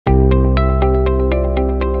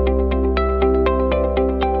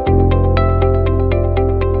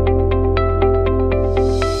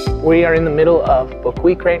We are in the middle of book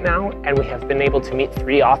week right now, and we have been able to meet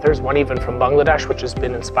 3 authors, one even from Bangladesh, which has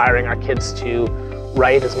been inspiring our kids to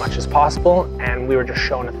write as much as possible. And we were just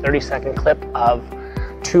shown a 30-second clip of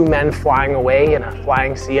 2 men flying away in a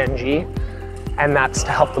flying CNG, and that's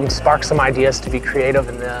to help them spark some ideas to be creative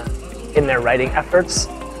in their writing efforts,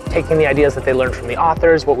 taking the ideas that they learned from the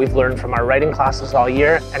authors, what we've learned from our writing classes all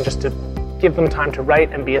year, and just to give them time to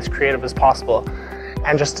write and be as creative as possible.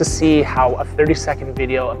 And just to see how a 30-second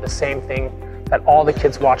video of the same thing that all the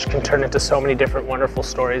kids watch can turn into so many different wonderful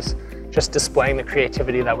stories, just displaying the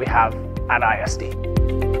creativity that we have at ISD.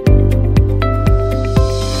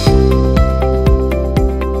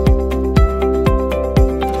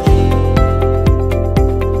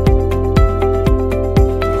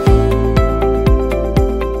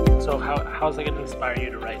 So how's it going to inspire you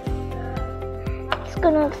to write? It's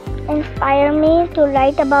going to inspire me to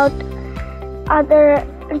write about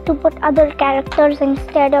to put other characters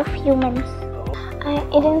instead of humans.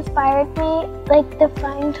 It inspired me, like the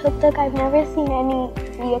flying tuk-tuk. I've never seen any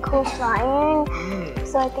vehicle flying,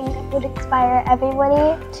 so I think it would inspire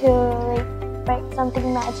everybody to like write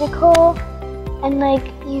something magical. And like,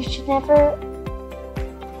 you should never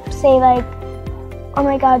say like, oh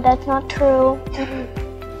my god, that's not true.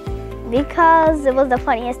 Because it was the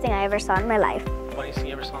funniest thing I ever saw in my life. Funniest thing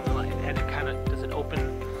you ever saw in your life, and it kind of, does it open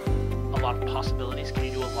a lot of possibilities? Can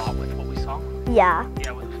you do a lot with what we saw? Yeah.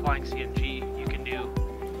 Yeah, with a flying CNG, you can do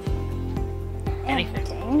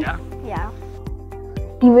anything. Yeah? Yeah.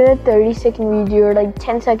 Even a 30-second video or like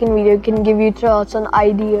 10-second video can give you thoughts on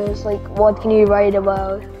ideas, like what can you write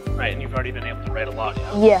about. Right, and you've already been able to write a lot,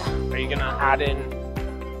 yeah? Yeah. Are you gonna add in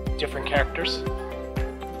different characters?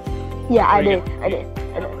 Yeah, I did. Put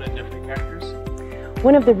in different characters?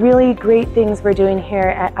 One of the really great things we're doing here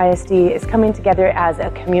at ISD is coming together as a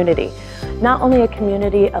community. Not only a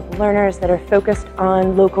community of learners that are focused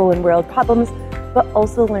on local and world problems, but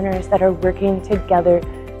also learners that are working together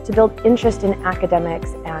to build interest in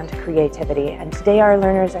academics and creativity. And today our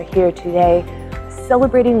learners are here today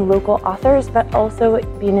celebrating local authors, but also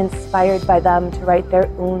being inspired by them to write their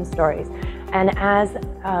own stories. And as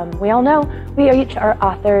we all know, we each are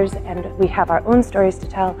authors and we have our own stories to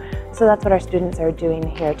tell. So that's what our students are doing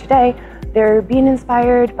here today. They're being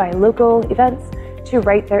inspired by local events to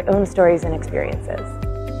write their own stories and experiences.